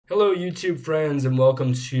Hello YouTube friends and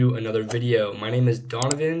welcome to another video. My name is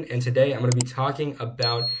Donovan and today I'm going to be talking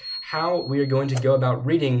about how we are going to go about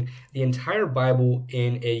reading the entire Bible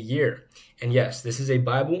in a year. And yes, this is a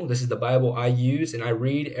Bible. This is the Bible I use and I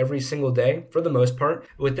read every single day for the most part.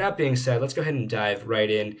 With that being said, let's go ahead and dive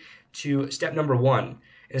right in to step number one.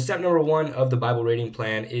 And step number one of the Bible reading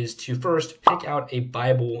plan is to first pick out a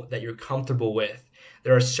Bible that you're comfortable with.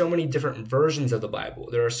 There are so many different versions of the Bible.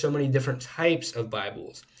 There are so many different types of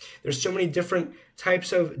Bibles. There's so many different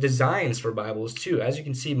types of designs for Bibles too. As you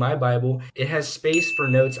can see, my Bible, it has space for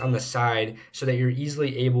notes on the side so that you're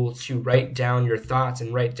easily able to write down your thoughts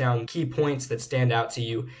and write down key points that stand out to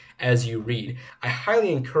you as you read. I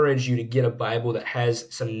highly encourage you to get a Bible that has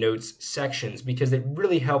some notes sections because it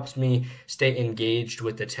really helps me stay engaged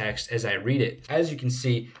with the text as I read it. As you can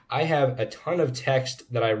see, I have a ton of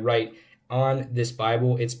text that I write on this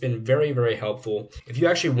Bible. It's been very, very helpful. If you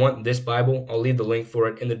actually want this Bible, I'll leave the link for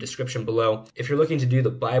it in the description below. If you're looking to do the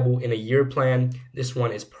Bible in a year plan, this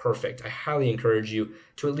one is perfect. I highly encourage you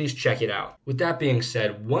to at least check it out. With that being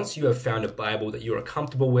said, once you have found a Bible that you are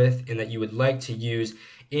comfortable with and that you would like to use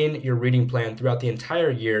in your reading plan throughout the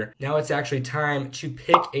entire year, now it's actually time to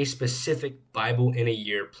pick a specific Bible in a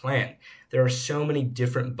year plan. There are so many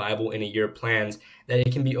different Bible in a year plans that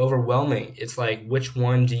it can be overwhelming. It's like, which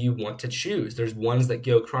one do you want to choose? There's ones that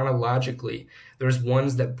go chronologically. There's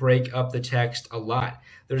ones that break up the text a lot.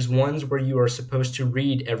 There's ones where you are supposed to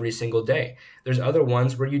read every single day. There's other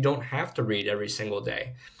ones where you don't have to read every single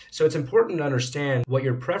day. So it's important to understand what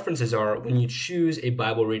your preferences are when you choose a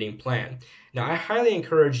Bible reading plan. Now, I highly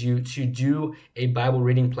encourage you to do a Bible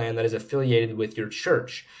reading plan that is affiliated with your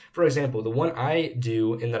church. For example, the one I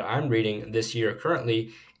do and that I'm reading this year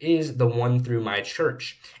currently is the one through my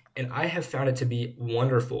church. And I have found it to be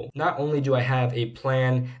wonderful. Not only do I have a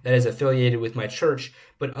plan that is affiliated with my church,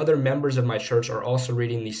 but other members of my church are also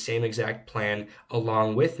reading the same exact plan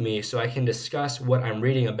along with me, so I can discuss what I'm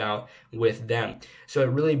reading about with them. So it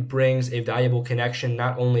really brings a valuable connection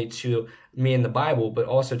not only to me in the Bible, but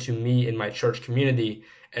also to me in my church community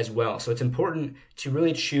as well. So it's important to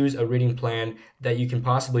really choose a reading plan that you can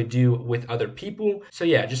possibly do with other people. So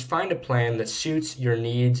yeah, just find a plan that suits your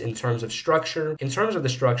needs in terms of structure. In terms of the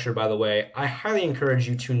structure, by the way, I highly encourage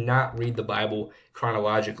you to not read the Bible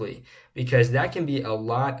chronologically because that can be a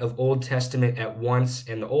lot of Old Testament at once,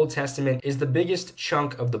 and the Old Testament is the biggest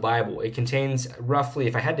chunk of the Bible. It contains roughly,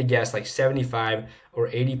 if I had to guess, like 75 or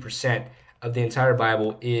 80% of the entire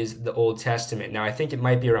Bible is the Old Testament. Now, I think it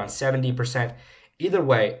might be around 70%. Either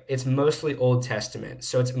way, it's mostly Old Testament.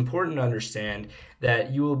 So it's important to understand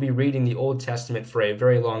that you will be reading the Old Testament for a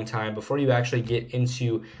very long time before you actually get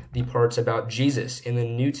into the parts about Jesus in the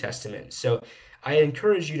New Testament. So I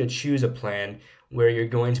encourage you to choose a plan where you're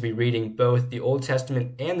going to be reading both the Old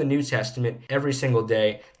Testament and the New Testament every single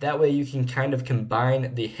day. That way you can kind of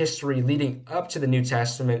combine the history leading up to the New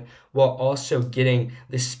Testament while also getting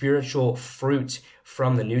the spiritual fruit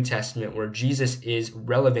from the New Testament where Jesus is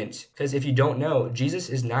relevant. Because if you don't know, Jesus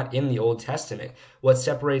is not in the Old Testament. What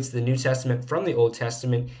separates the New Testament from the Old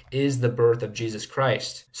Testament is the birth of Jesus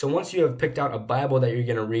Christ. So once you have picked out a Bible that you're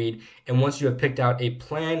going to read, and once you have picked out a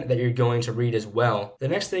plan that you're going to read as well, the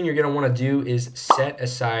next thing you're going to want to do is set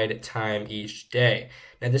aside time each day.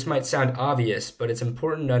 Now, this might sound obvious, but it's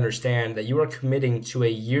important to understand that you are committing to a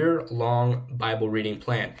year-long Bible reading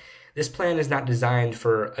plan. This plan is not designed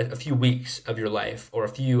for a few weeks of your life or a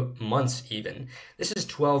few months even. This is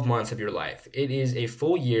 12 months of your life. It is a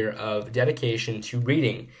full year of dedication to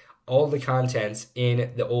reading all the contents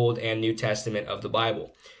in the Old and New Testament of the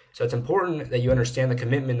Bible. So it's important that you understand the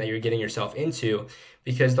commitment that you're getting yourself into,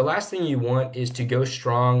 because the last thing you want is to go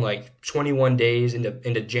strong like 21 days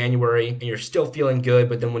into January and you're still feeling good,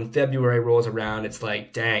 but then when February rolls around, it's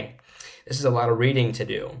like, dang, this is a lot of reading to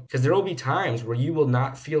do. Because there will be times where you will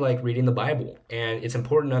not feel like reading the Bible. And it's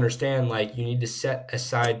important to understand, like, you need to set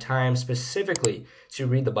aside time specifically to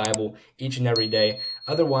read the Bible each and every day.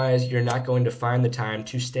 Otherwise, you're not going to find the time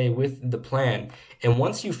to stay with the plan. And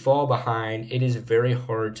once you fall behind, it is very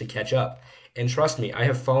hard to catch up. And trust me, I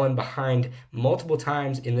have fallen behind multiple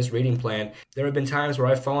times in this reading plan. There have been times where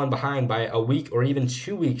I've fallen behind by a week or even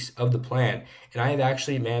 2 weeks of the plan, and I have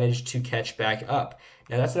actually managed to catch back up.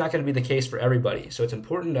 Now, that's not going to be the case for everybody, so it's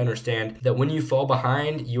important to understand that when you fall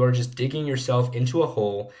behind, you are just digging yourself into a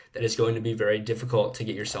hole that is going to be very difficult to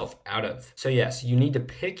get yourself out of. So yes, you need to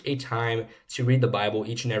pick a time to read the Bible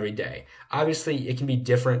each and every day. Obviously, it can be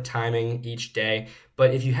different timing each day,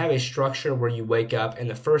 but if you have a structure where you wake up and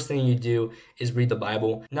the first thing you do is read the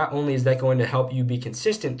Bible, not only is that going to help you be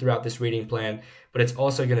consistent throughout this reading plan, but it's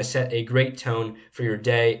also going to set a great tone for your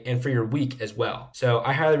day and for your week as well. So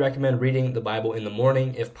I highly recommend reading the Bible in the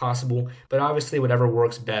morning if possible, but obviously whatever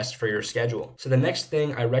works best for your schedule. So the next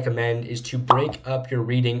thing I recommend is to break up your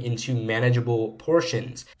reading into manageable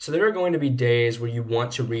portions. So there are going to be days where you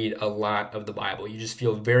want to read a lot of the Bible. You just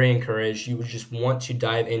feel very encouraged. You just want to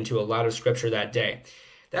dive into a lot of scripture that day.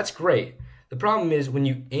 That's great. The problem is when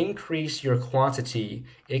you increase your quantity,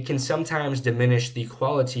 it can sometimes diminish the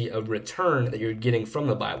quality of return that you're getting from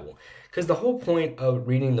the Bible. Because the whole point of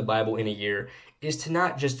reading the Bible in a year is to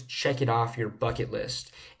not just check it off your bucket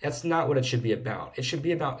list. That's not what it should be about. It should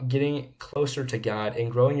be about getting closer to God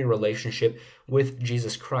and growing your relationship with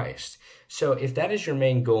Jesus Christ. So if that is your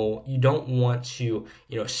main goal, you don't want to,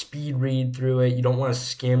 speed read through it. You don't want to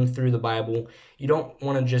skim through the Bible. You don't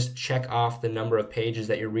want to just check off the number of pages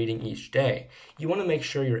that you're reading each day. You want to make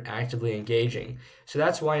sure you're actively engaging. So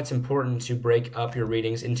that's why it's important to break up your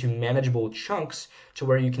readings into manageable chunks to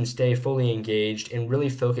where you can stay fully engaged and really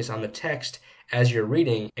focus on the text as you're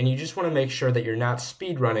reading, and you just want to make sure that you're not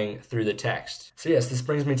speed running through the text. So yes, this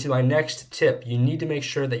brings me to my next tip. You need to make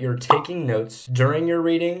sure that you're taking notes during your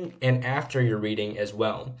reading and after your reading as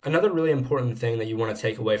well. Another really important thing that you want to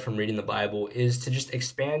take away from reading the Bible is to just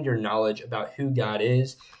expand your knowledge about who God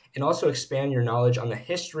is, and also expand your knowledge on the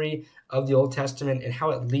history of the Old Testament and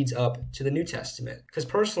how it leads up to the New Testament. Because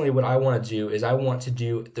personally, what I want to do is I want to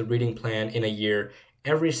do the reading plan in a year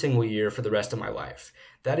every single year for the rest of my life.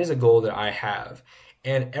 That is a goal that I have.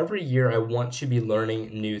 And every year I want to be learning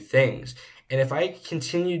new things. And if I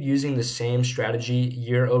continued using the same strategy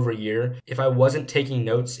year over year, if I wasn't taking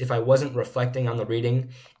notes, if I wasn't reflecting on the reading,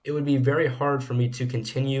 it would be very hard for me to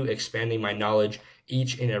continue expanding my knowledge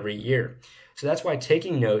each and every year. So that's why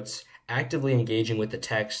taking notes, actively engaging with the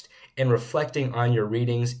text, and reflecting on your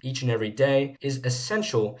readings each and every day is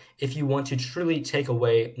essential if you want to truly take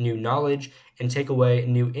away new knowledge and take away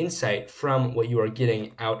new insight from what you are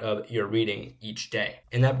getting out of your reading each day.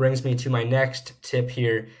 And that brings me to my next tip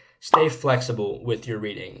here. Stay flexible with your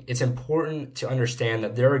reading. It's important to understand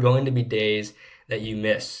that there are going to be days that you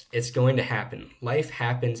miss. It's going to happen. Life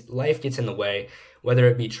happens. Life gets in the way. Whether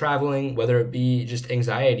it be traveling, whether it be just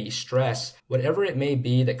anxiety, stress, whatever it may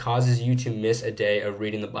be that causes you to miss a day of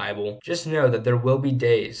reading the Bible, just know that there will be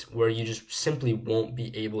days where you just simply won't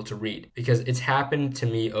be able to read, because it's happened to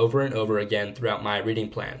me over and over again throughout my reading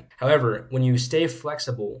plan. However, when you stay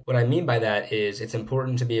flexible, what I mean by that is it's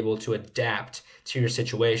important to be able to adapt to your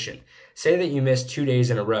situation. Say that you miss 2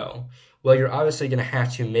 days in a row. Well, you're obviously going to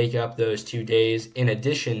have to make up those 2 days in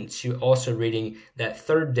addition to also reading that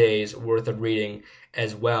third day's worth of reading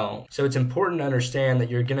as well. So it's important to understand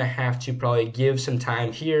that you're going to have to probably give some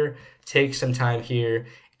time here, take some time here,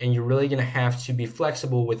 and you're really going to have to be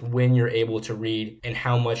flexible with when you're able to read and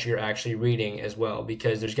how much you're actually reading as well,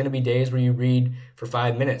 because there's going to be days where you read for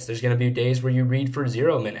 5 minutes. There's going to be days where you read for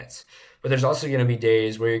 0 minutes. But there's also going to be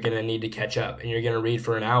days where you're going to need to catch up and you're going to read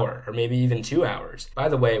for an hour or maybe even 2 hours. By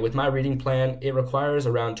the way, with my reading plan, it requires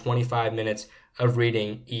around 25 minutes of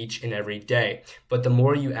reading each and every day. But the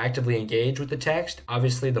more you actively engage with the text,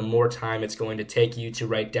 obviously the more time it's going to take you to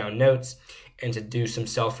write down notes and to do some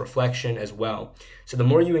self-reflection as well. So the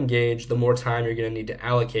more you engage, the more time you're going to need to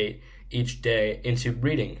allocate each day into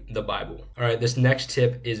reading the Bible. All right, this next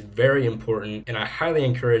tip is very important, and I highly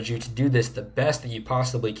encourage you to do this the best that you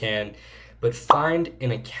possibly can, but find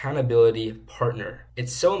an accountability partner.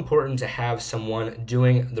 It's so important to have someone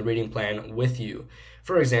doing the reading plan with you.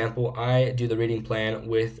 For example, I do the reading plan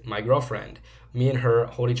with my girlfriend. Me and her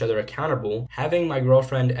hold each other accountable. Having my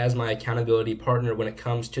girlfriend as my accountability partner when it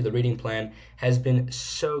comes to the reading plan has been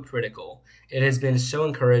so critical. It has been so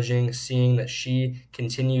encouraging seeing that she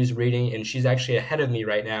continues reading, and she's actually ahead of me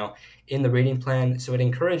right now in the reading plan. So it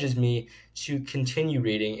encourages me to continue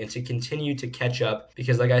reading and to continue to catch up,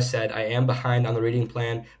 because like I said, I am behind on the reading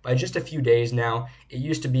plan by just a few days now. It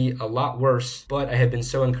used to be a lot worse, but I have been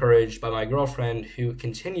so encouraged by my girlfriend who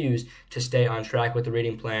continues to stay on track with the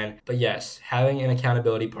reading plan. But yes, having an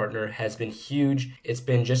accountability partner has been huge. It's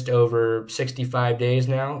been just over 65 days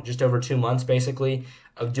now, just over 2 months basically,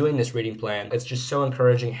 of doing this reading plan. It's just so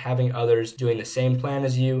encouraging having others doing the same plan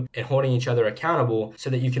as you and holding each other accountable so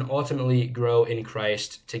that you can ultimately grow in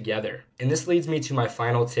Christ together. And this leads me to my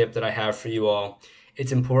final tip that I have for you all.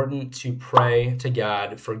 It's important to pray to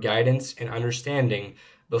God for guidance and understanding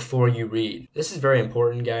before you read. This is very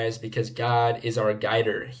important, guys, because God is our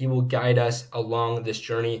guider. He will guide us along this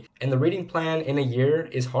journey. And the reading plan in a year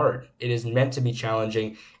is hard. It is meant to be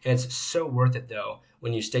challenging, and it's so worth it though.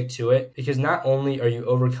 when you stick to it, because not only are you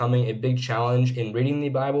overcoming a big challenge in reading the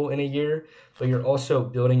Bible in a year, but you're also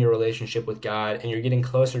building your relationship with God and you're getting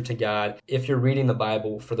closer to God if you're reading the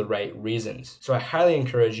Bible for the right reasons. So I highly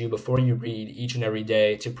encourage you, before you read each and every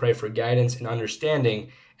day, to pray for guidance and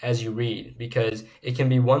understanding as you read, because it can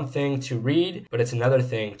be one thing to read, but it's another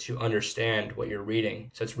thing to understand what you're reading.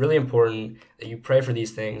 So it's really important that you pray for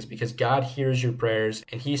these things, because God hears your prayers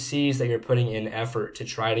and he sees that you're putting in effort to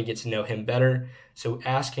try to get to know him better. So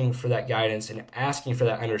asking for that guidance and asking for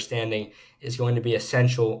that understanding is going to be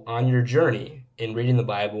essential on your journey in reading the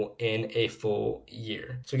Bible in a full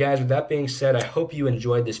year. So guys, with that being said, I hope you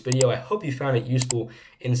enjoyed this video. I hope you found it useful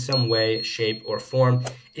in some way, shape, or form.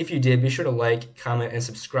 If you did, be sure to like, comment, and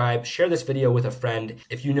subscribe. Share this video with a friend.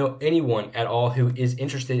 If you know anyone at all who is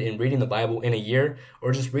interested in reading the Bible in a year,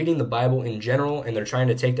 or just reading the Bible in general, and they're trying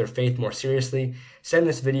to take their faith more seriously, send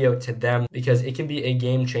this video to them, because it can be a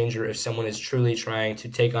game changer if someone is truly trying to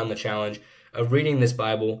take on the challenge of reading this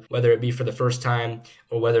Bible, whether it be for the first time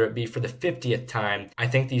or whether it be for the 50th time. I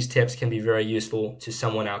think these tips can be very useful to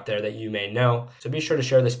someone out there that you may know. So be sure to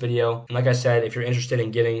share this video. And like I said, if you're interested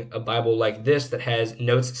in getting a Bible like this that has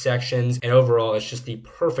notes sections and overall it's just the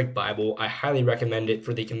perfect Bible, I highly recommend it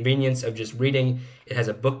for the convenience of just reading. It has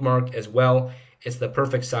a bookmark as well. It's the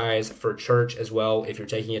perfect size for church as well. If you're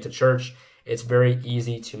taking it to church, it's very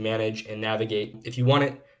easy to manage and navigate. If you want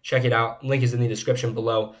it, check it out. Link is in the description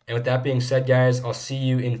below. And with that being said, guys, I'll see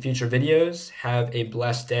you in future videos. Have a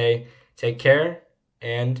blessed day. Take care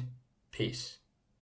and peace.